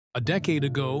A decade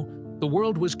ago, the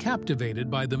world was captivated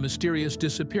by the mysterious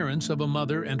disappearance of a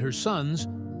mother and her sons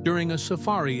during a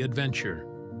safari adventure.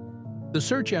 The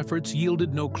search efforts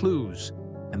yielded no clues,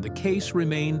 and the case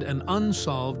remained an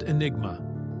unsolved enigma.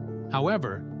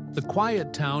 However, the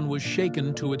quiet town was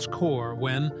shaken to its core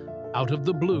when, out of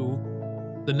the blue,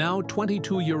 the now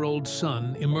 22-year-old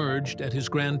son emerged at his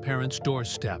grandparents'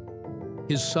 doorstep,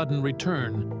 his sudden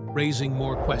return raising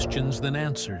more questions than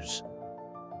answers.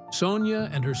 Sonia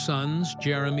and her sons,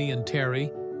 Jeremy and Terry,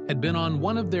 had been on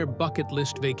one of their bucket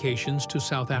list vacations to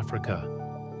South Africa.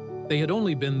 They had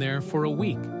only been there for a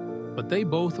week, but they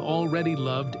both already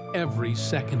loved every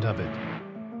second of it.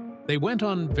 They went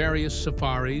on various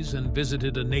safaris and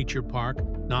visited a nature park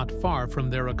not far from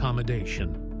their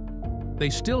accommodation. They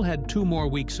still had 2 more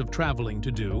weeks of traveling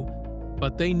to do,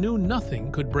 but they knew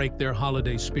nothing could break their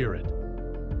holiday spirit.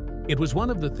 It was one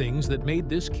of the things that made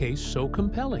this case so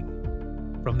compelling.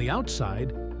 From the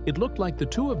outside, it looked like the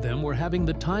two of them were having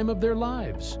the time of their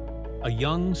lives. A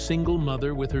young single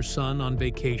mother with her son on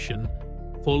vacation,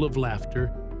 full of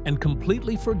laughter, and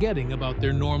completely forgetting about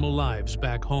their normal lives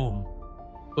back home.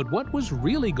 But what was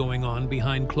really going on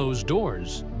behind closed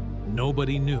doors,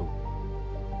 nobody knew.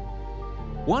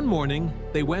 One morning,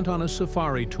 they went on a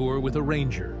safari tour with a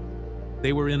ranger.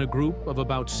 They were in a group of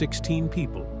about 16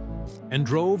 people and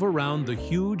drove around the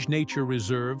huge nature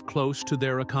reserve close to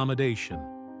their accommodation.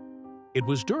 It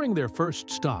was during their first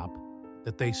stop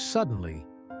that they suddenly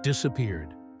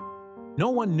disappeared. No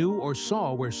one knew or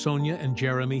saw where Sonia and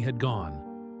Jeremy had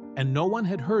gone, and no one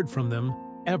had heard from them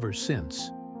ever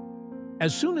since.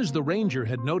 As soon as the ranger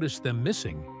had noticed them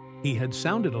missing, he had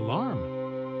sounded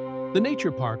alarm. The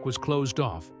nature park was closed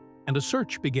off, and a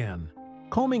search began,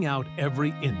 combing out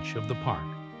every inch of the park.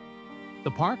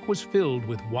 The park was filled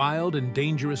with wild and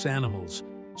dangerous animals,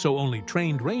 so only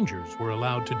trained rangers were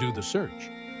allowed to do the search.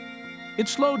 It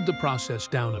slowed the process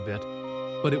down a bit,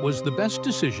 but it was the best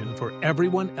decision for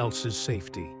everyone else's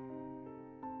safety.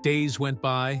 Days went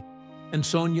by, and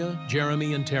Sonia,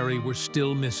 Jeremy, and Terry were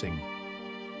still missing.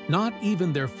 Not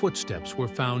even their footsteps were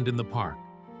found in the park.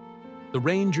 The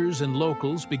rangers and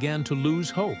locals began to lose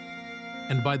hope,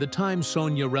 and by the time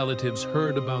Sonia relatives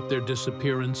heard about their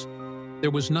disappearance,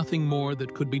 there was nothing more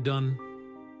that could be done.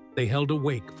 They held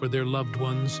awake for their loved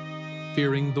ones,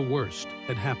 fearing the worst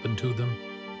had happened to them.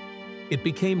 It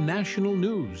became national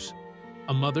news.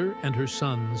 A mother and her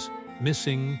sons,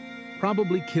 missing,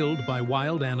 probably killed by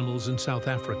wild animals in South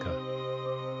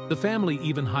Africa. The family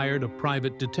even hired a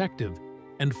private detective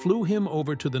and flew him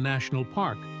over to the national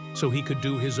park so he could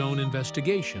do his own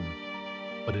investigation.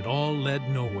 But it all led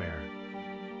nowhere.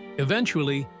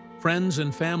 Eventually, friends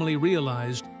and family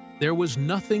realized there was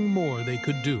nothing more they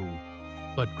could do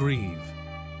but grieve.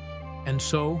 And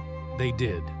so they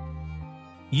did.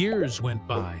 Years went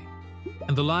by,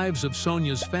 and the lives of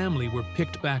Sonia's family were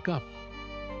picked back up.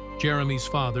 Jeremy's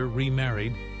father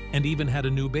remarried and even had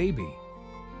a new baby.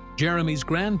 Jeremy's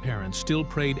grandparents still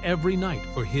prayed every night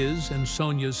for his and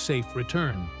Sonia's safe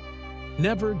return,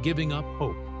 never giving up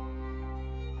hope.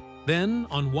 Then,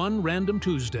 on one random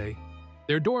Tuesday,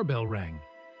 their doorbell rang.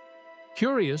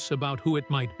 Curious about who it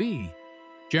might be,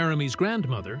 Jeremy's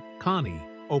grandmother, Connie,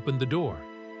 opened the door.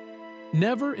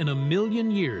 Never in a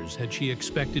million years had she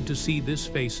expected to see this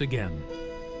face again.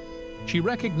 She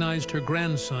recognized her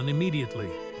grandson immediately,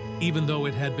 even though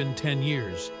it had been 10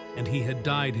 years and he had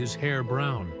dyed his hair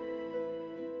brown.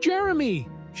 "Jeremy!"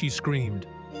 she screamed.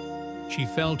 She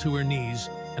fell to her knees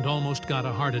and almost got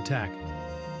a heart attack.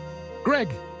 "Greg,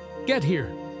 get here!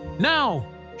 Now!"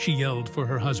 she yelled for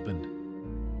her husband.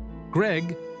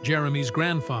 Greg, Jeremy's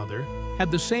grandfather,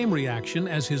 had the same reaction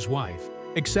as his wife,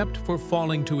 except for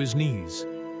falling to his knees.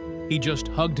 He just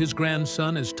hugged his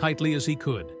grandson as tightly as he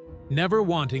could, never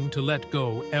wanting to let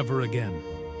go ever again.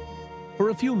 For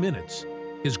a few minutes,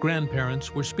 his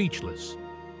grandparents were speechless.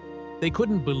 They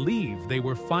couldn't believe they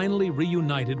were finally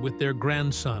reunited with their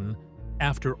grandson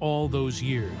after all those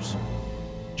years.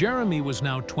 Jeremy was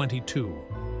now 22,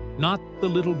 not the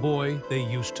little boy they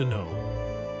used to know.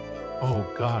 "Oh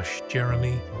gosh,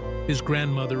 Jeremy," his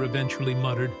grandmother eventually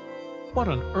muttered. "What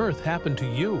on earth happened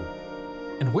to you?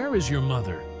 And where is your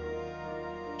mother?"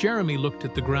 Jeremy looked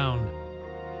at the ground.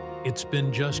 "It's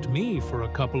been just me for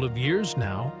a couple of years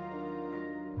now."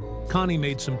 Connie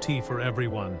made some tea for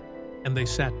everyone, and they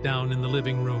sat down in the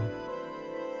living room.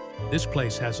 "This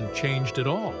place hasn't changed at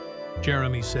all,"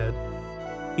 Jeremy said.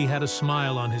 He had a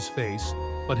smile on his face,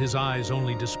 but his eyes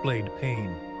only displayed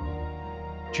pain.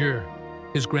 "Jer,"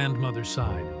 his grandmother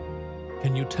sighed.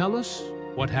 "Can you tell us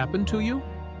what happened to you?"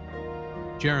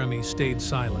 Jeremy stayed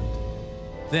silent.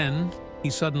 Then he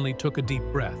suddenly took a deep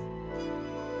breath.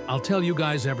 "I'll tell you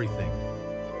guys everything.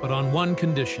 but on one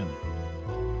condition.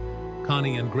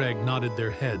 Connie and Greg nodded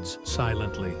their heads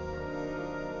silently.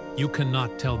 You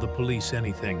cannot tell the police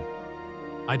anything.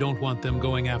 I don't want them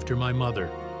going after my mother,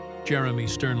 Jeremy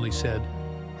sternly said.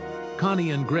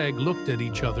 Connie and Greg looked at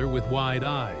each other with wide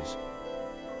eyes.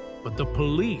 But the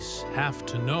police have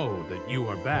to know that you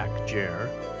are back, Jer,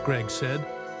 Greg said.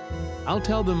 I'll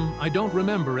tell them I don't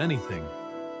remember anything,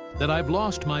 that I've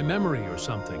lost my memory or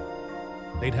something.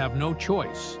 They'd have no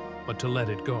choice but to let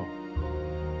it go.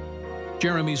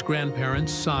 Jeremy's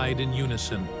grandparents sighed in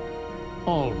unison.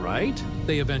 All right,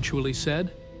 they eventually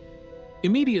said.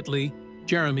 Immediately,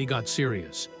 Jeremy got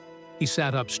serious. He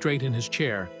sat up straight in his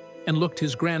chair and looked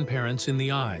his grandparents in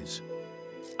the eyes.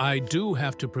 I do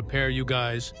have to prepare you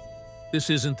guys. This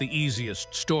isn't the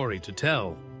easiest story to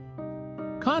tell.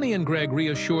 Connie and Greg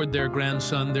reassured their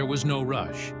grandson there was no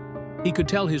rush. He could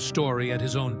tell his story at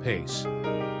his own pace.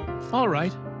 All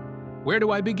right, where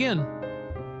do I begin?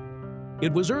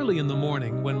 It was early in the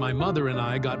morning when my mother and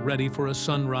I got ready for a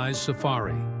sunrise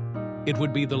safari. It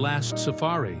would be the last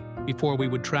safari before we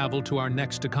would travel to our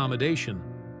next accommodation,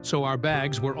 so our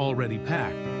bags were already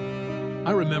packed.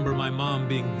 I remember my mom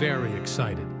being very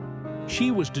excited.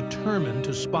 She was determined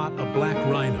to spot a black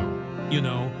rhino, you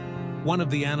know, one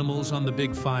of the animals on the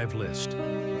Big Five list.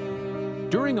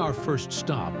 During our first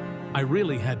stop, I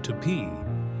really had to pee,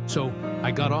 so I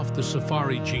got off the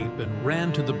safari jeep and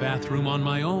ran to the bathroom on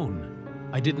my own.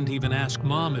 I didn't even ask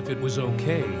Mom if it was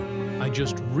okay. I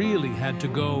just really had to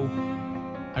go.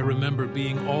 I remember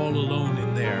being all alone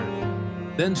in there.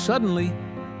 Then suddenly,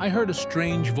 I heard a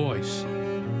strange voice.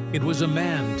 It was a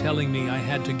man telling me I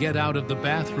had to get out of the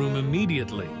bathroom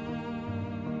immediately.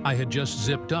 I had just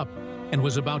zipped up and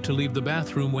was about to leave the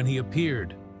bathroom when he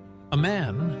appeared. A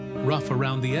man, rough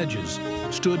around the edges,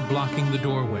 stood blocking the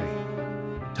doorway.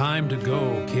 Time to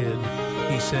go, kid,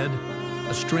 he said,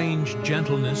 a strange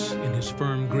gentleness in his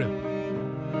firm grip.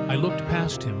 I looked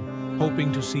past him,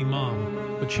 hoping to see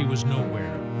Mom, but she was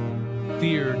nowhere.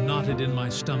 Fear knotted in my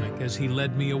stomach as he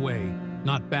led me away,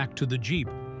 not back to the jeep,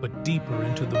 but deeper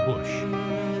into the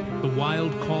bush. The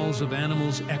wild calls of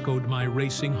animals echoed my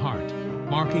racing heart,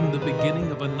 marking the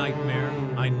beginning of a nightmare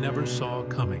I never saw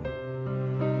coming.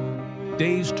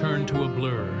 Days turned to a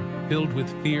blur, filled with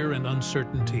fear and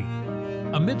uncertainty.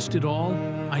 Amidst it all,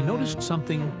 I noticed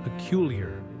something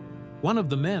peculiar. One of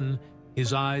the men,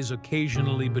 his eyes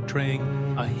occasionally betraying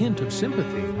a hint of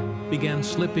sympathy, began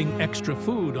slipping extra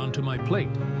food onto my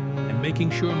plate and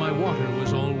making sure my water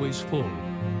was always full.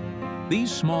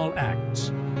 These small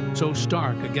acts, so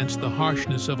stark against the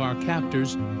harshness of our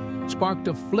captors, sparked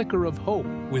a flicker of hope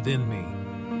within me.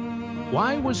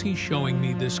 Why was he showing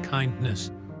me this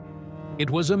kindness? It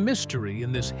was a mystery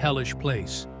in this hellish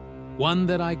place, one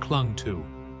that I clung to.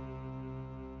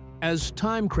 As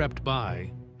time crept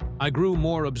by, I grew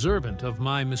more observant of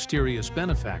my mysterious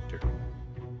benefactor.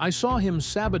 I saw him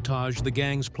sabotage the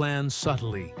gang's plans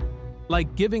subtly,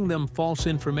 like giving them false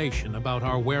information about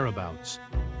our whereabouts.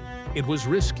 It was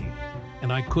risky,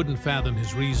 and I couldn't fathom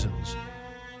his reasons.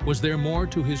 Was there more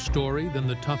to his story than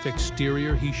the tough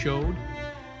exterior he showed?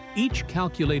 Each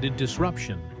calculated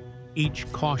disruption,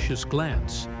 each cautious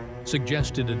glance,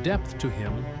 suggested a depth to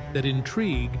him that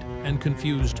intrigued and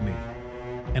confused me.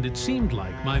 And it seemed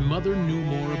like my mother knew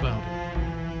more about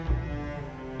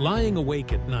it. Lying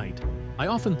awake at night, I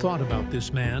often thought about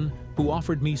this man who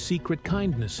offered me secret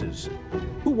kindnesses.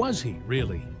 Who was he,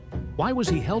 really? Why was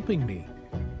he helping me?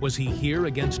 Was he here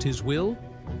against his will,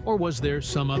 or was there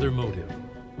some other motive?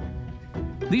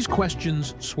 These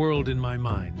questions swirled in my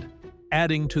mind,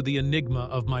 adding to the enigma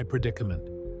of my predicament.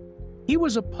 He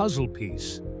was a puzzle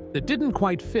piece that didn't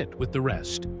quite fit with the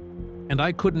rest, and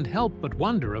I couldn't help but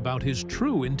wonder about his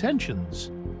true intentions.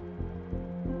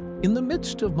 In the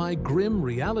midst of my grim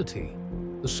reality,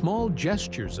 the small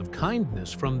gestures of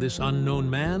kindness from this unknown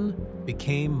man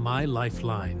became my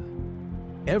lifeline.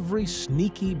 Every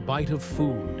sneaky bite of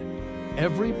food,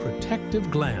 every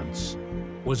protective glance,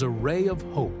 was a ray of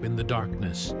hope in the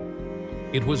darkness.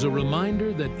 It was a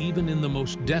reminder that even in the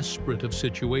most desperate of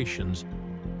situations,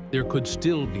 there could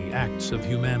still be acts of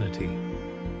humanity.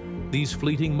 These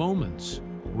fleeting moments,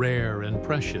 rare and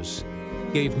precious,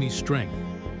 gave me strength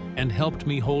and helped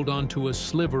me hold on to a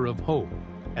sliver of hope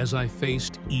as I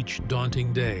faced each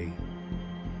daunting day.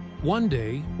 One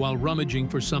day, while rummaging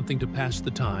for something to pass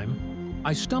the time,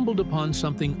 I stumbled upon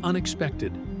something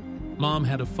unexpected. Mom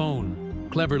had a phone,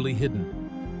 cleverly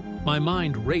hidden. My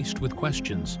mind raced with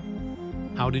questions.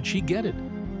 How did she get it?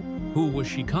 Who was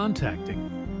she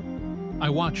contacting? I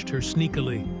watched her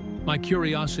sneakily, my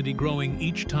curiosity growing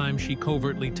each time she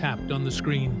covertly tapped on the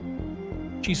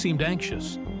screen. She seemed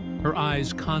anxious, her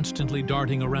eyes constantly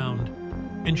darting around.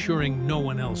 ensuring no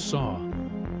one else saw.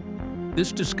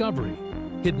 This discovery,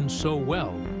 hidden so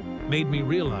well, made me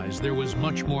realize there was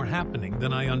much more happening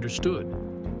than I understood.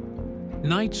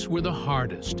 Nights were the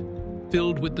hardest,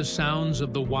 filled with the sounds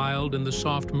of the wild and the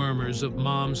soft murmurs of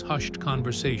Mom's hushed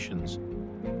conversations.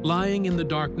 Lying in the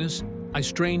darkness, I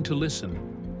strained to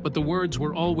listen, but the words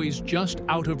were always just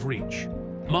out of reach,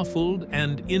 muffled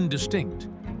and indistinct.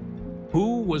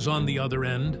 Who was on the other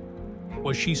end?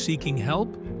 Was she seeking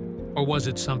help, or was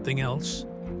it something else?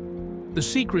 The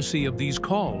secrecy of these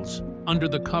calls, under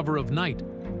the cover of night,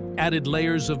 added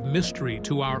layers of mystery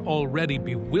to our already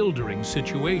bewildering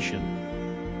situation.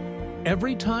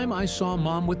 Every time I saw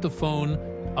Mom with the phone,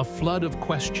 a flood of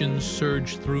questions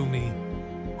surged through me.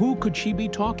 Who could she be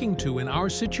talking to in our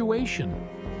situation?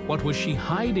 What was she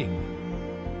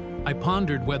hiding? I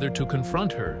pondered whether to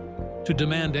confront her, to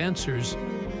demand answers,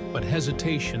 but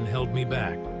hesitation held me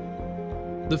back.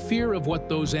 The fear of what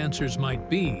those answers might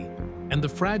be, and the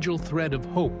fragile thread of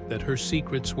hope that her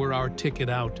secrets were our ticket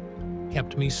out,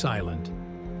 kept me silent,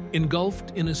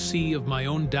 engulfed in a sea of my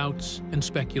own doubts and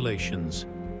speculations.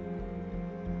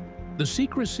 The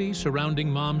secrecy surrounding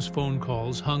Mom's phone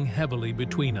calls hung heavily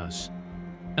between us,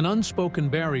 an unspoken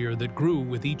barrier that grew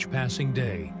with each passing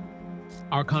day.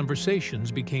 Our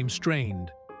conversations became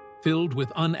strained, filled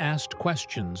with unasked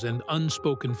questions and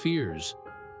unspoken fears.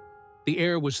 The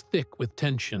air was thick with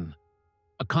tension,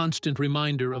 a constant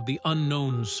reminder of the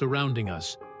unknowns surrounding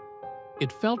us.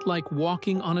 It felt like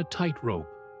walking on a tightrope,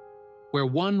 where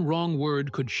one wrong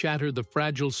word could shatter the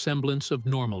fragile semblance of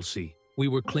normalcy we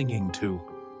were clinging to.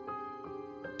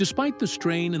 Despite the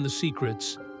strain and the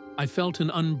secrets, I felt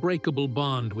an unbreakable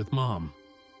bond with Mom.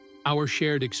 Our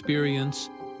shared experience,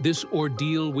 this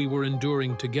ordeal we were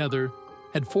enduring together,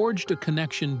 had forged a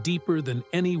connection deeper than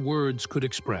any words could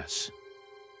express.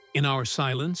 In our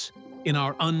silence, in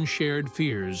our unshared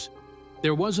fears,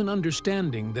 there was an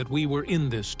understanding that we were in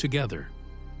this together.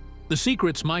 The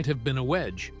secrets might have been a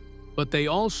wedge, but they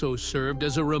also served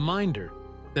as a reminder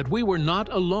that we were not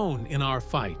alone in our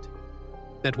fight,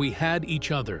 that we had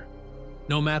each other,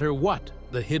 no matter what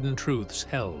the hidden truths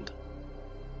held.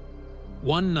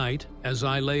 One night, as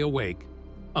I lay awake,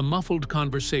 a muffled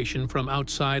conversation from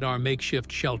outside our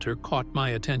makeshift shelter caught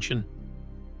my attention.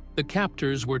 The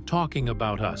captors were talking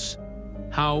about us,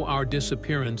 how our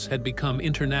disappearance had become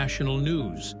international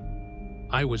news.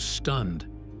 I was stunned.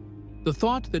 The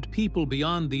thought that people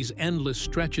beyond these endless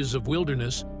stretches of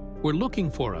wilderness were looking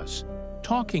for us,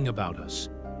 talking about us,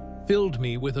 filled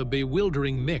me with a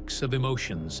bewildering mix of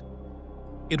emotions.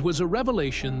 It was a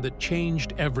revelation that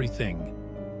changed everything,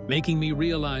 making me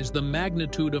realize the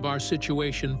magnitude of our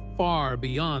situation far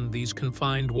beyond these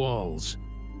confined walls.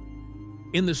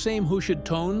 In the same hushed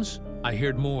tones, I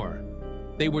heard more.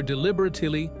 They were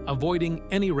deliberately avoiding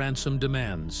any ransom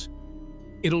demands.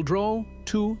 "It'll draw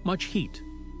too much heat,"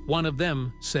 one of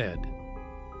them said.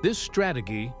 This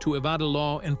strategy to evade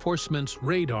law enforcement's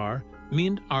radar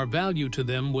meant our value to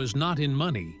them was not in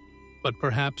money, but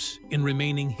perhaps in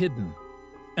remaining hidden,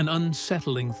 an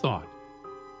unsettling thought.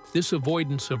 This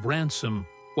avoidance of ransom,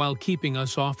 while keeping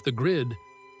us off the grid,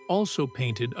 also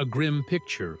painted a grim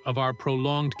picture of our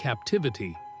prolonged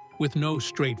captivity with no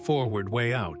straightforward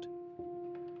way out.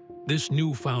 This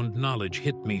newfound knowledge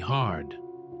hit me hard.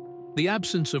 The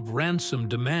absence of ransom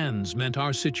demands meant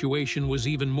our situation was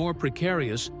even more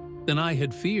precarious than I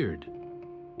had feared.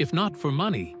 If not for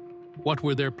money, what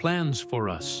were their plans for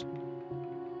us?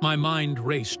 My mind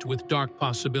raced with dark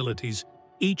possibilities,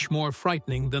 each more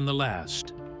frightening than the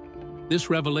last. This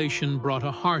revelation brought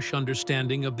a harsh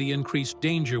understanding of the increased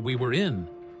danger we were in,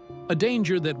 a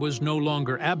danger that was no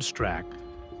longer abstract,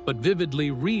 but vividly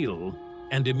real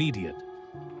and immediate.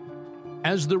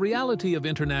 As the reality of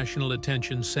international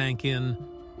attention sank in,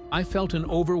 I felt an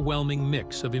overwhelming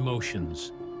mix of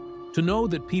emotions. To know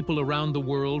that people around the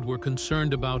world were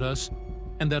concerned about us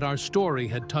and that our story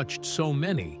had touched so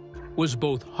many was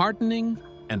both heartening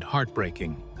and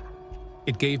heartbreaking.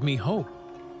 It gave me hope,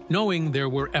 knowing there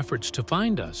were efforts to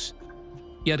find us.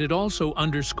 Yet it also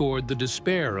underscored the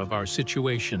despair of our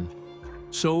situation,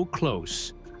 so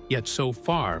close, yet so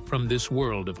far from this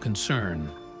world of concern.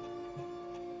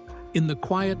 In the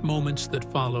quiet moments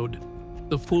that followed,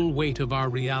 the full weight of our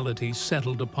reality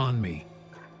settled upon me.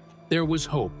 There was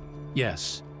hope,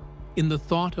 yes, in the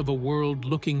thought of a world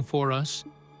looking for us,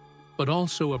 but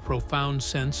also a profound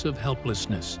sense of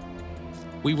helplessness.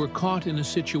 We were caught in a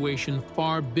situation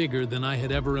far bigger than I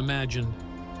had ever imagined,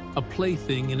 a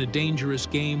plaything in a dangerous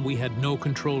game we had no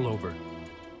control over.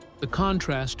 The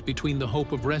contrast between the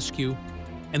hope of rescue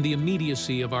and the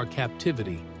immediacy of our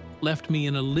captivity left me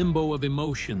in a limbo of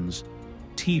emotions,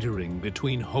 teetering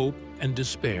between hope and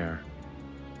despair.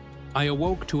 I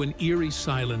awoke to an eerie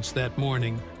silence that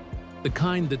morning, the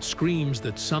kind that screams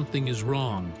that something is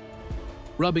wrong.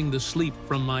 Rubbing the sleep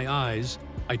from my eyes,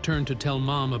 I turned to tell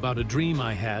Mom about a dream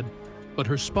I had, but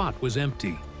her spot was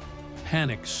empty.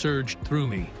 Panic surged through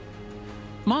me.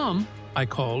 "Mom," I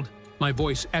called, my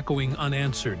voice echoing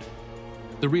unanswered.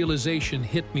 The realization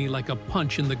hit me like a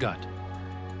punch in the gut.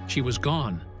 She was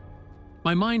gone.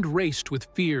 My mind raced with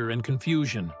fear and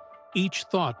confusion, each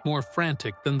thought more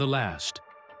frantic than the last.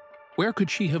 Where could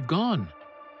she have gone?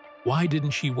 Why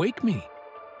didn't she wake me?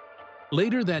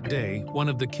 Later that day, one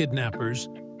of the kidnappers,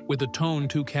 with a tone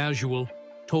too casual,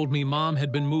 told me Mom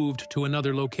had been moved to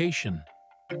another location.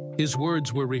 His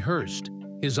words were rehearsed,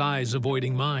 his eyes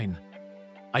avoiding mine.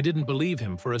 I didn't believe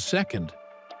him for a second.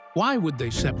 Why would they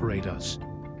separate us?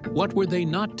 What were they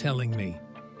not telling me?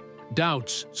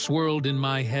 Doubts swirled in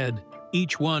my head,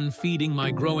 each one feeding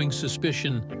my growing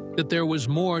suspicion that there was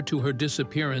more to her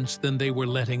disappearance than they were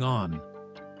letting on.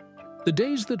 The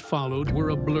days that followed were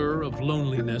a blur of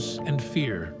loneliness and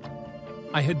fear.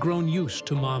 I had grown used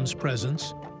to Mom's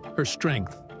presence, her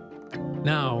strength.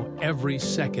 Now every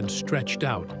second stretched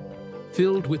out,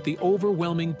 filled with the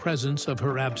overwhelming presence of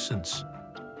her absence.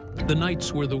 The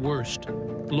nights were the worst,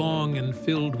 long and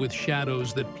filled with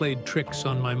shadows that played tricks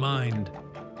on my mind.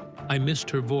 I missed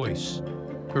her voice,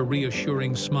 her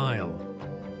reassuring smile.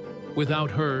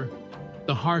 Without her,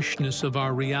 the harshness of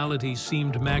our reality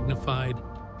seemed magnified,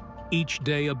 each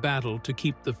day a battle to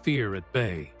keep the fear at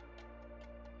bay.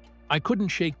 I couldn't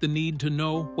shake the need to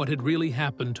know what had really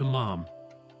happened to Mom.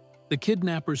 The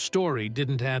kidnapper's story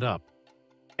didn't add up.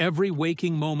 Every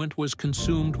waking moment was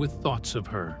consumed with thoughts of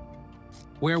her.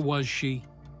 Where was she?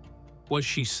 Was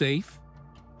she safe?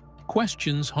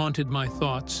 Questions haunted my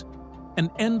thoughts, an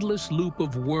endless loop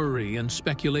of worry and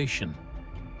speculation.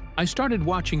 I started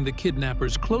watching the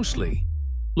kidnappers closely,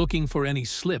 looking for any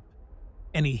slip,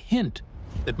 any hint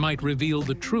that might reveal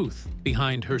the truth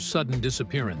behind her sudden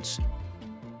disappearance.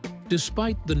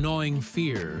 Despite the gnawing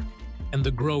fear and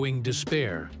the growing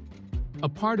despair, a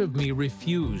part of me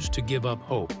refused to give up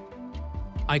hope.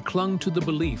 I clung to the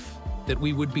belief that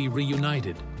we would be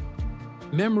reunited.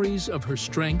 Memories of her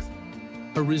strength,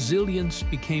 her resilience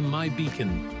became my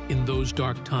beacon in those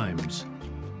dark times.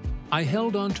 I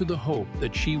held on to the hope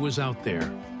that she was out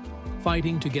there,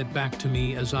 fighting to get back to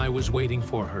me as I was waiting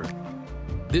for her.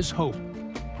 This hope,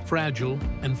 fragile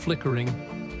and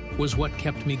flickering, was what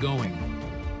kept me going,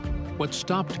 what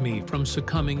stopped me from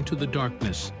succumbing to the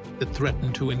darkness that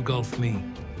threatened to engulf me.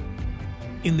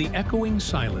 In the echoing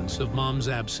silence of Mom's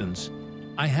absence,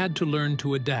 I had to learn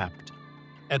to adapt.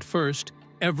 At first,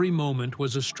 every moment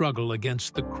was a struggle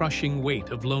against the crushing weight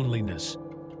of loneliness.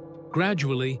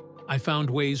 Gradually, I found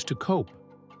ways to cope,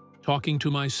 talking to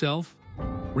myself,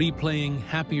 replaying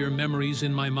happier memories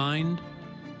in my mind,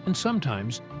 and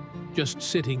sometimes just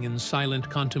sitting in silent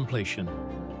contemplation.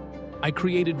 I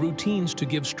created routines to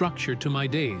give structure to my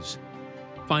days,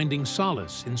 finding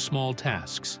solace in small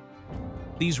tasks.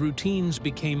 These routines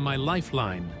became my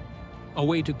lifeline, a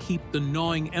way to keep the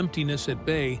gnawing emptiness at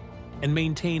bay and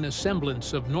maintain a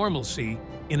semblance of normalcy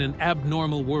in an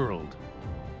abnormal world.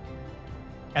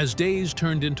 As days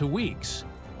turned into weeks,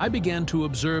 I began to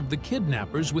observe the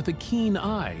kidnappers with a keen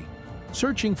eye,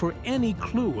 searching for any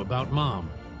clue about Mom.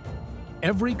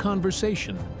 Every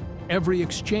conversation, every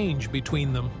exchange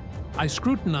between them, I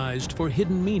scrutinized for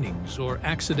hidden meanings or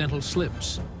accidental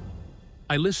slips.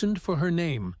 I listened for her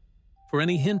name, for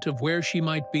any hint of where she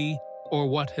might be or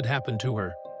what had happened to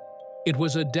her. It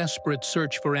was a desperate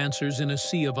search for answers in a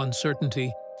sea of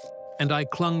uncertainty, and I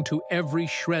clung to every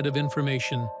shred of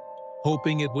information,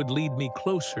 hoping it would lead me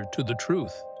closer to the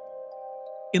truth.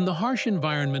 In the harsh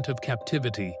environment of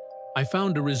captivity, I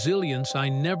found a resilience I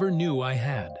never knew I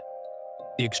had.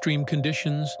 The extreme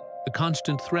conditions, the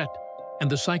constant threat, and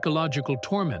the psychological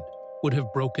torment would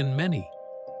have broken many.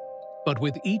 But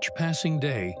with each passing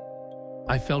day,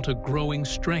 I felt a growing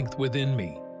strength within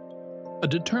me, a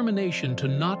determination to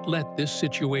not let this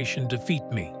situation defeat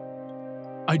me.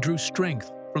 I drew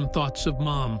strength from thoughts of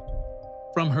Mom,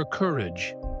 from her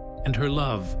courage and her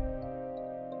love.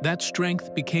 That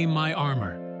strength became my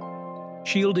armor,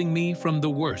 shielding me from the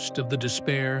worst of the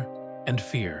despair and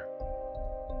fear.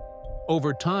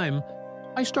 Over time,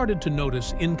 I started to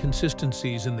notice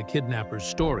inconsistencies in the kidnappers'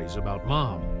 stories about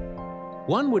Mom.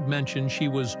 One would mention she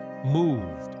was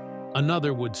moved,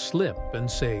 another would slip and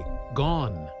say,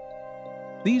 "gone."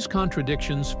 These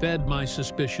contradictions fed my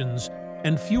suspicions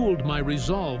and fueled my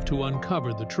resolve to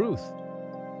uncover the truth.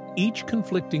 Each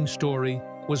conflicting story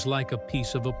was like a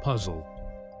piece of a puzzle,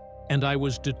 and I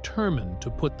was determined to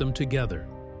put them together,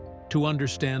 to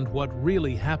understand what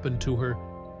really happened to her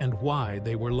and why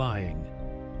they were lying.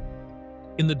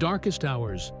 In the darkest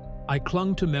hours, I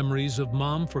clung to memories of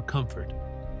Mom for comfort.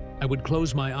 I would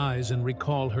close my eyes and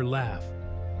recall her laugh,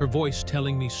 her voice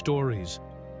telling me stories,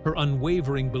 her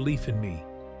unwavering belief in me.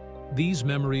 These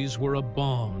memories were a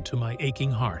balm to my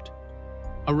aching heart,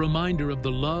 a reminder of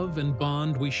the love and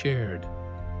bond we shared.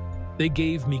 They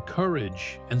gave me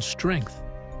courage and strength,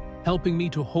 helping me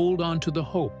to hold on to the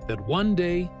hope that one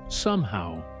day,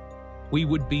 somehow, we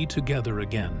would be together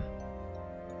again.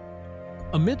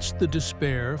 Amidst the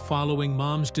despair following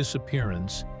Mom's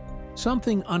disappearance,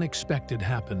 something unexpected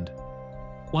happened.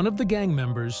 One of the gang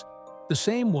members, the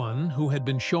same one who had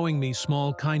been showing me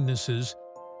small kindnesses,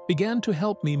 began to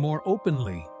help me more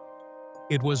openly.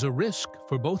 It was a risk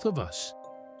for both of us,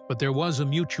 but there was a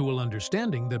mutual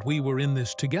understanding that we were in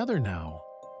this together now.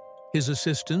 His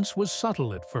assistance was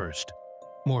subtle at first,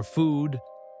 more food,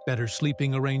 better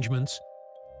sleeping arrangements,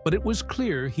 but it was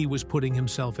clear he was putting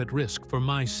himself at risk for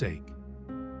my sake.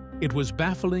 It was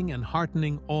baffling and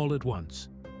heartening all at once.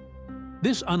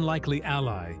 This unlikely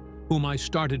ally, whom I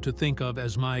started to think of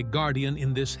as my guardian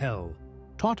in this hell,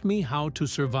 taught me how to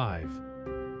survive.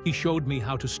 He showed me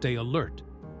how to stay alert,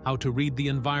 how to read the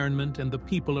environment and the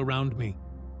people around me,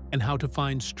 and how to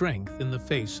find strength in the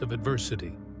face of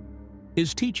adversity.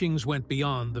 His teachings went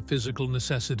beyond the physical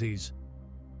necessities.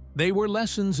 They were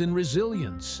lessons in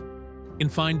resilience, in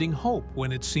finding hope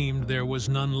when it seemed there was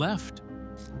none left.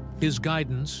 His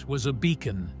guidance was a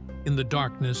beacon in the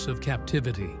darkness of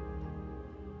captivity.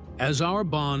 As our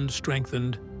bond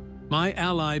strengthened, my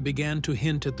ally began to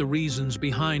hint at the reasons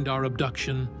behind our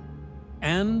abduction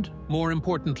and, more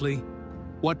importantly,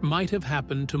 what might have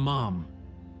happened to Mom.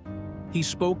 He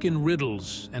spoke in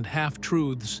riddles and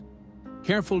half-truths,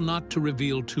 careful not to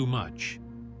reveal too much.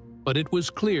 But it was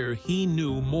clear he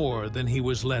knew more than he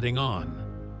was letting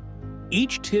on.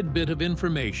 Each tidbit of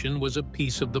information was a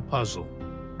piece of the puzzle,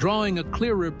 drawing a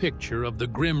clearer picture of the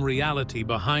grim reality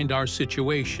behind our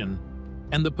situation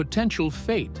and the potential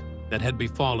fate that had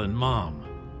befallen Mom.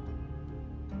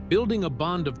 Building a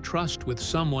bond of trust with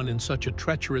someone in such a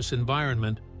treacherous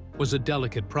environment was a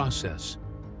delicate process.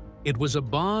 It was a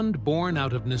bond born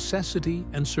out of necessity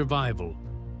and survival,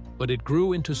 but it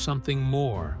grew into something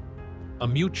more, a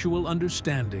mutual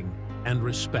understanding and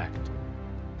respect.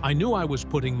 I knew I was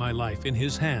putting my life in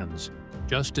his hands,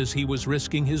 just as he was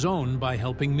risking his own by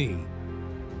helping me.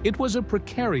 It was a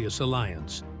precarious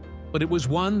alliance, but it was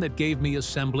one that gave me a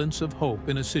semblance of hope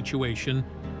in a situation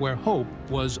where hope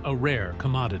was a rare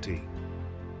commodity.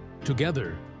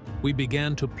 Together, we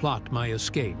began to plot my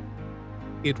escape.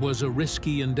 It was a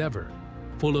risky endeavor,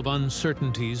 full of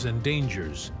uncertainties and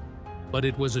dangers, but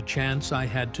it was a chance I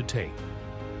had to take.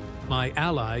 My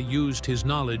ally used his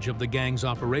knowledge of the gang's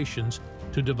operations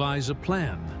to devise a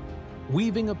plan,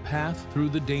 weaving a path through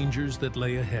the dangers that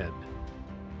lay ahead.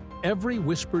 Every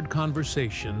whispered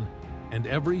conversation and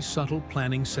every subtle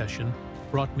planning session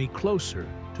brought me closer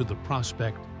to the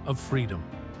prospect of freedom.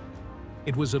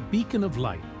 It was a beacon of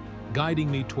light, guiding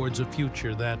me towards a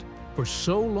future that, for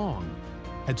so long,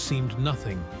 had seemed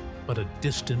nothing but a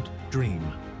distant dream.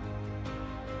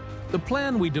 The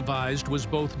plan we devised was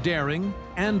both daring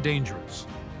and dangerous.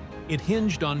 It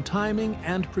hinged on timing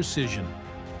and precision,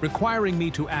 requiring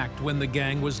me to act when the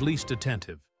gang was least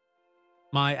attentive.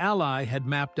 My ally had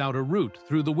mapped out a route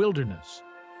through the wilderness,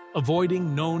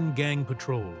 avoiding known gang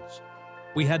patrols.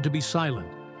 We had to be silent,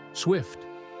 swift,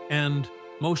 and,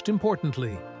 most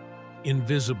importantly,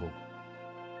 invisible.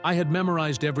 I had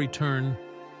memorized every turn,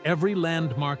 every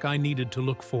landmark I needed to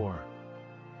look for.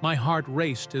 My heart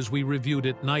raced as we reviewed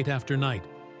it night after night,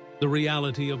 the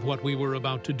reality of what we were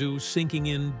about to do sinking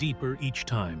in deeper each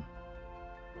time.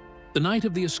 The night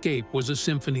of the escape was a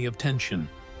symphony of tension.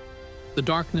 The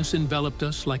darkness enveloped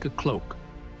us like a cloak,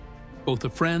 both a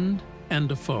friend and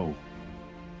a foe.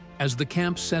 As the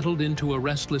camp settled into a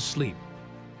restless sleep,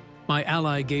 my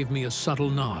ally gave me a subtle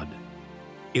nod.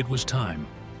 It was time.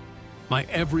 My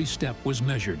every step was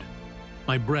measured,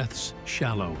 my breaths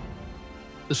shallow.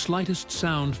 The slightest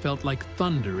sound felt like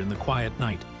thunder in the quiet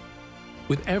night.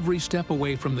 With every step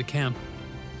away from the camp,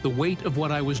 the weight of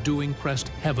what I was doing pressed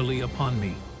heavily upon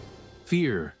me,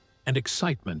 fear and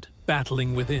excitement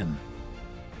battling within.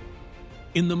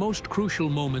 In the most crucial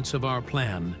moments of our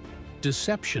plan,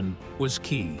 deception was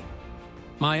key.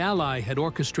 My ally had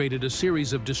orchestrated a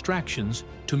series of distractions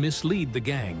to mislead the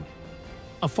gang.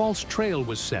 A false trail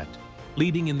was set,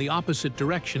 leading in the opposite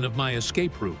direction of my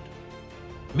escape route.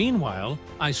 Meanwhile,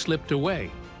 I slipped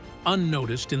away,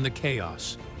 unnoticed in the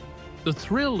chaos. The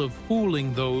thrill of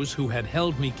fooling those who had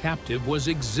held me captive was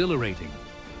exhilarating,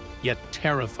 yet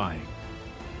terrifying.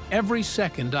 Every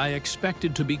second I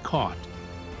expected to be caught,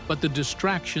 but the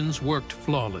distractions worked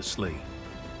flawlessly.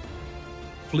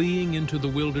 Fleeing into the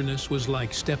wilderness was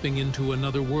like stepping into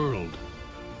another world.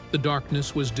 The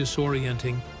darkness was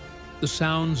disorienting, the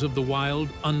sounds of the wild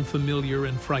unfamiliar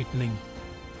and frightening.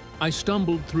 I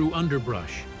stumbled through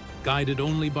underbrush, guided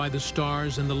only by the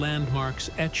stars and the landmarks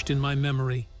etched in my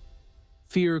memory.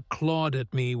 Fear clawed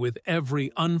at me with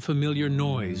every unfamiliar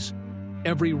noise,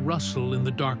 every rustle in the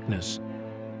darkness.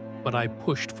 But I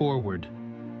pushed forward,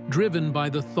 driven by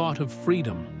the thought of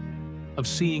freedom, of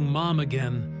seeing Mom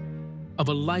again, of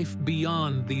a life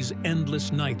beyond these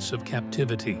endless nights of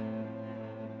captivity.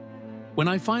 When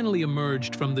I finally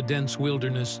emerged from the dense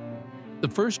wilderness, the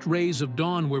first rays of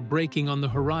dawn were breaking on the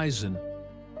horizon.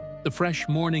 The fresh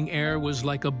morning air was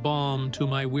like a balm to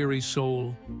my weary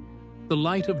soul, the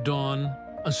light of dawn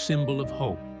a symbol of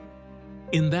hope.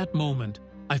 In that moment,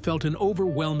 I felt an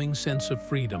overwhelming sense of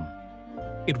freedom.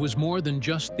 It was more than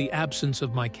just the absence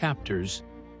of my captors.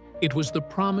 It was the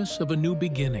promise of a new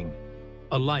beginning,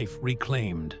 a life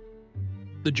reclaimed.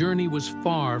 The journey was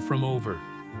far from over,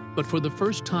 but for the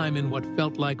first time in what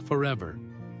felt like forever,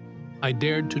 I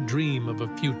dared to dream of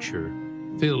a future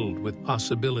filled with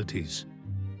possibilities.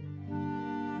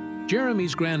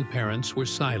 Jeremy's grandparents were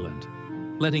silent,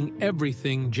 letting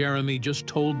everything Jeremy just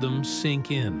told them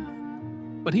sink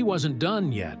in. But he wasn't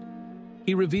done yet.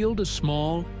 He revealed a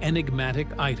small, enigmatic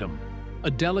item, a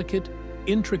delicate,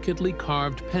 intricately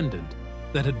carved pendant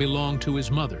that had belonged to his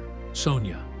mother,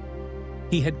 Sonia.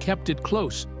 He had kept it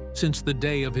close since the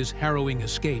day of his harrowing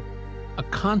escape, a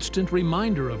constant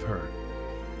reminder of her.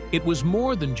 It was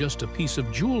more than just a piece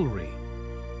of jewelry.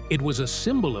 It was a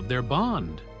symbol of their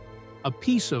bond, a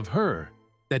piece of her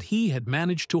that he had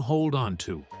managed to hold on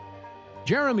to.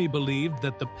 Jeremy believed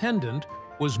that the pendant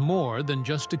was more than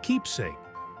just a keepsake.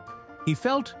 He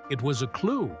felt it was a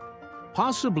clue,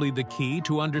 possibly the key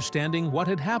to understanding what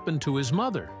had happened to his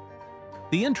mother.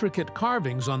 The intricate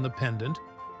carvings on the pendant,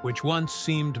 which once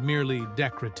seemed merely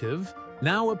decorative,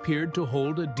 now appeared to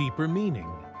hold a deeper meaning.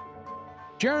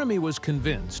 Jeremy was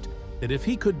convinced that if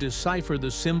he could decipher the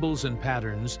symbols and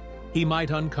patterns, he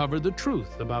might uncover the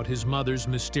truth about his mother's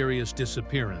mysterious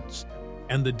disappearance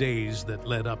and the days that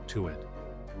led up to it.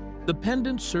 The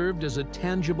pendant served as a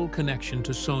tangible connection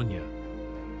to Sonia.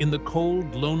 In the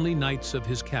cold, lonely nights of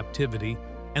his captivity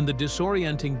and the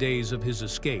disorienting days of his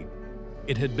escape,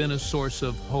 it had been a source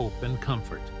of hope and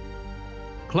comfort.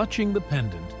 Clutching the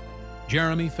pendant,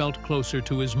 Jeremy felt closer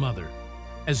to his mother,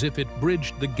 as if it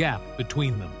bridged the gap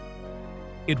between them.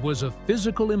 It was a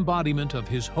physical embodiment of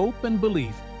his hope and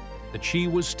belief that she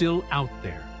was still out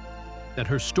there, that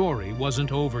her story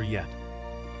wasn't over yet.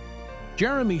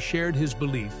 Jeremy shared his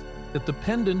belief that the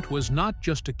pendant was not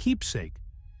just a keepsake,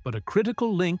 but a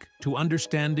critical link to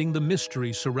understanding the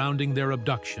mystery surrounding their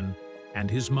abduction and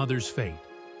his mother's fate.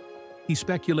 He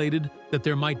speculated that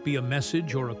there might be a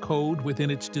message or a code within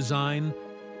its design,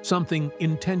 something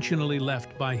intentionally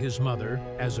left by his mother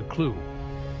as a clue.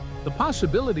 The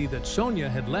possibility that Sonia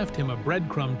had left him a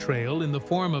breadcrumb trail in the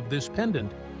form of this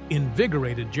pendant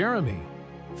invigorated Jeremy,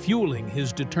 fueling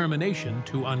his determination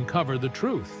to uncover the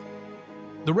truth.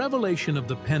 The revelation of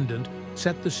the pendant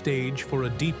set the stage for a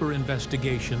deeper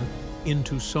investigation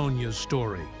into Sonia's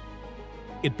story.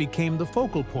 It became the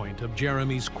focal point of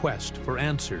Jeremy's quest for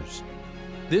answers.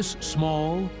 This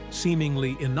small,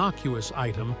 seemingly innocuous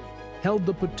item held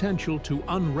the potential to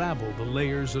unravel the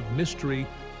layers of mystery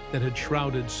that had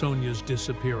shrouded Sonia's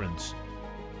disappearance.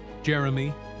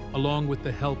 Jeremy, along with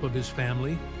the help of his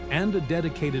family and a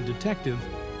dedicated detective,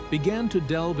 began to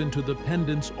delve into the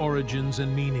pendant's origins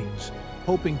and meanings,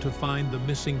 hoping to find the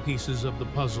missing pieces of the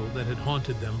puzzle that had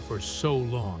haunted them for so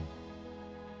long.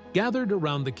 Gathered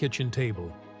around the kitchen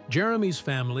table, Jeremy's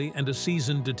family and a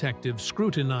seasoned detective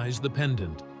scrutinized the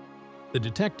pendant. The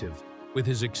detective, with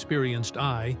his experienced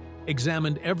eye,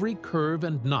 examined every curve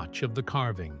and notch of the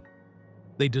carving.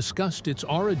 They discussed its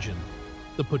origin,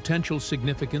 the potential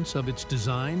significance of its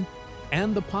design,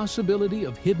 and the possibility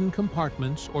of hidden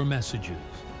compartments or messages.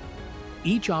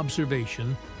 Each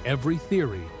observation, every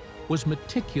theory, was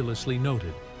meticulously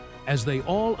noted, as they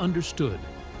all understood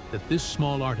that this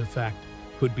small artifact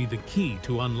could be the key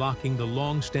to unlocking the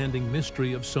long-standing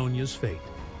mystery of Sonia's fate.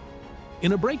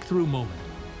 In a breakthrough moment,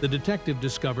 the detective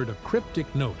discovered a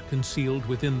cryptic note concealed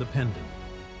within the pendant.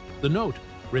 The note,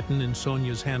 written in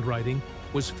Sonia's handwriting,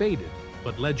 was faded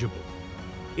but legible.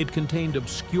 It contained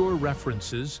obscure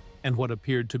references and what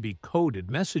appeared to be coded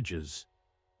messages.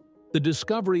 The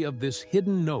discovery of this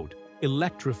hidden note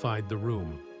electrified the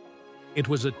room. It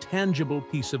was a tangible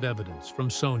piece of evidence from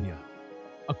Sonia,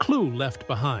 a clue left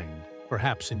behind,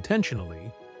 perhaps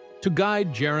intentionally, to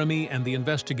guide Jeremy and the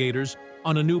investigators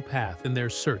on a new path in their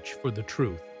search for the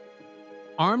truth.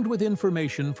 Armed with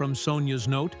information from Sonia's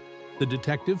note, the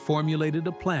detective formulated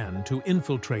a plan to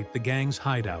infiltrate the gang's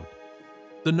hideout.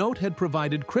 The note had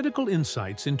provided critical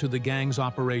insights into the gang's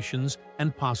operations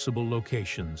and possible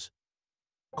locations.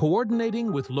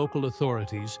 Coordinating with local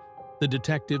authorities, the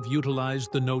detective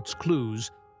utilized the note's clues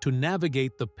to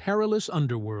navigate the perilous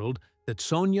underworld that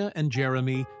Sonia and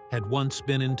Jeremy had once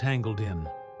been entangled in.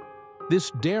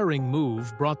 This daring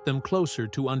move brought them closer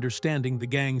to understanding the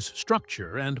gang's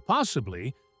structure and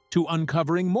possibly to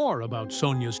uncovering more about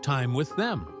Sonia's time with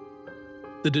them.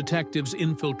 The detective's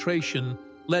infiltration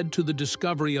led to the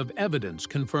discovery of evidence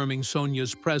confirming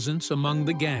Sonia's presence among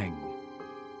the gang.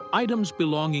 Items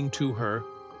belonging to her,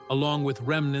 along with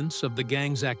remnants of the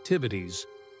gang's activities,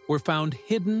 were found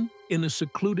hidden in a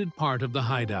secluded part of the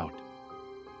hideout.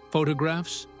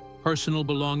 Photographs, personal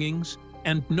belongings,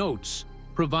 and notes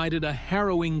provided a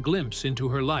harrowing glimpse into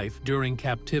her life during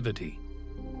captivity.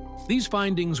 These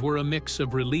findings were a mix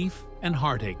of relief and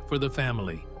heartache for the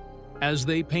family, as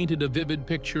they painted a vivid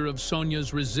picture of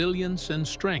Sonia's resilience and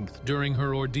strength during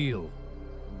her ordeal.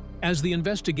 As the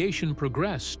investigation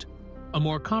progressed, a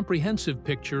more comprehensive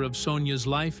picture of Sonia's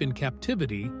life in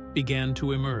captivity began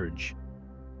to emerge.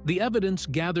 The evidence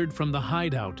gathered from the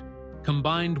hideout,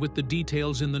 combined with the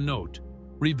details in the note,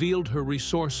 revealed her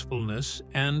resourcefulness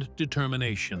and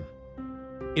determination.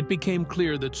 It became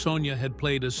clear that Sonia had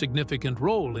played a significant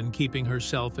role in keeping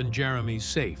herself and Jeremy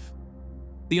safe.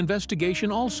 The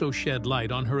investigation also shed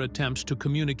light on her attempts to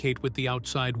communicate with the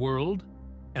outside world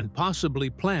and possibly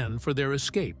plan for their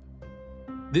escape.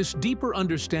 This deeper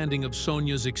understanding of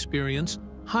Sonia's experience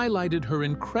highlighted her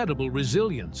incredible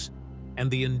resilience and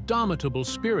the indomitable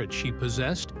spirit she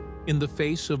possessed in the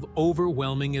face of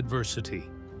overwhelming adversity.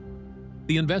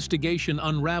 The investigation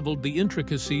unraveled the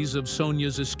intricacies of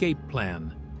Sonia's escape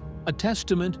plan, a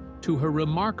testament to her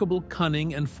remarkable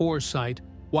cunning and foresight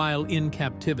while in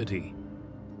captivity.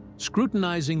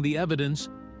 Scrutinizing the evidence,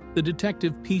 the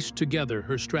detective pieced together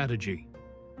her strategy,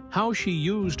 how she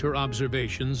used her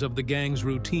observations of the gang's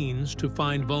routines to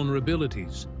find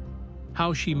vulnerabilities,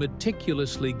 how she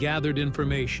meticulously gathered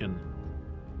information,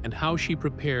 and how she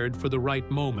prepared for the right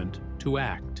moment to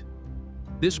act.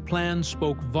 This plan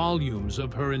spoke volumes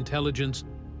of her intelligence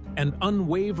and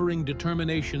unwavering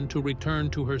determination to return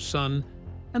to her son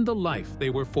and the life they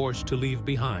were forced to leave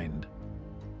behind.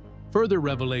 Further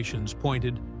revelations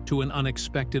pointed to an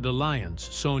unexpected alliance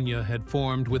Sonia had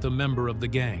formed with a member of the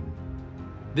gang.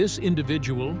 This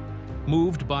individual,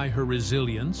 moved by her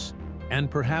resilience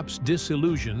and perhaps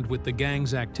disillusioned with the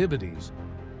gang's activities,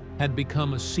 had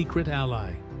become a secret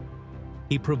ally.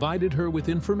 He provided her with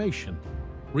information,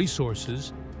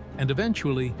 resources, and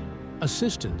eventually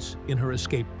assistance in her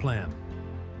escape plan.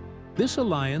 This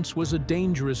alliance was a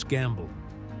dangerous gamble,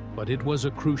 but it was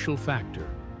a crucial factor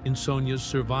in Sonia's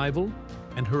survival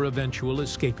and her eventual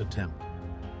escape attempt.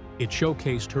 It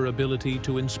showcased her ability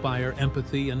to inspire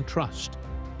empathy and trust,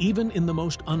 even in the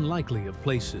most unlikely of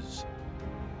places.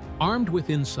 Armed with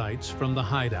insights from the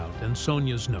hideout and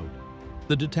Sonia's note,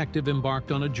 the detective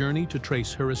embarked on a journey to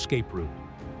trace her escape route.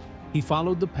 He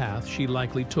followed the path she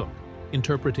likely took,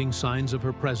 interpreting signs of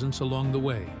her presence along the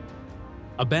way.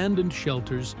 Abandoned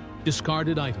shelters,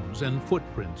 discarded items, and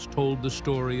footprints told the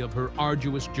story of her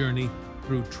arduous journey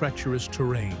through treacherous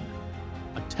terrain,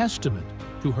 a testament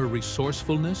to her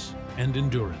resourcefulness and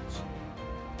endurance.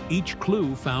 Each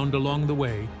clue found along the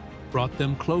way brought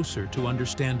them closer to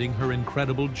understanding her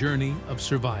incredible journey of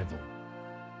survival.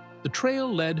 The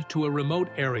trail led to a remote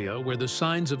area where the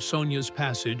signs of Sonia's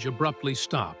passage abruptly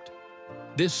stopped.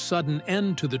 This sudden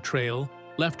end to the trail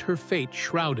left her fate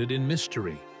shrouded in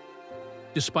mystery.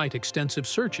 Despite extensive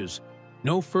searches,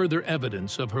 no further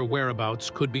evidence of her whereabouts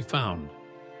could be found.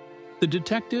 The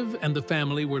detective and the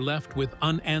family were left with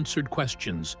unanswered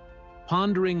questions,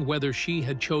 pondering whether she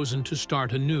had chosen to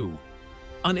start anew,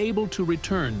 unable to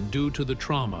return due to the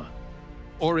trauma,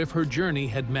 or if her journey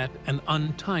had met an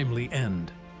untimely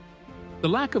end. The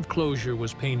lack of closure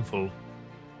was painful,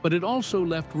 but it also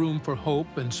left room for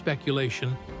hope and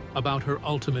speculation about her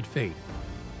ultimate fate.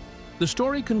 The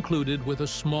story concluded with a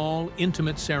small,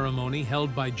 intimate ceremony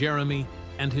held by Jeremy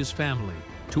and his family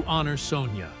to honor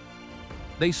Sonia.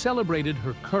 They celebrated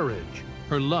her courage,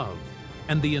 her love,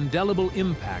 and the indelible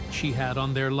impact she had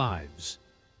on their lives.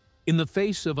 In the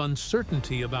face of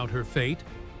uncertainty about her fate,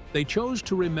 they chose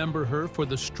to remember her for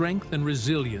the strength and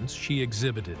resilience she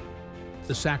exhibited,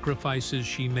 the sacrifices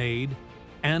she made,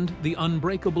 and the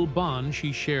unbreakable bond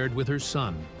she shared with her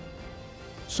son.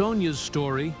 Sonia's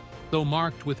story, though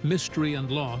marked with mystery and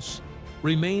loss,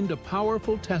 remained a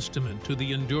powerful testament to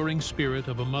the enduring spirit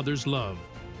of a mother's love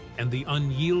and the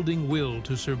unyielding will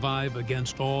to survive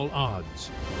against all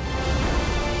odds.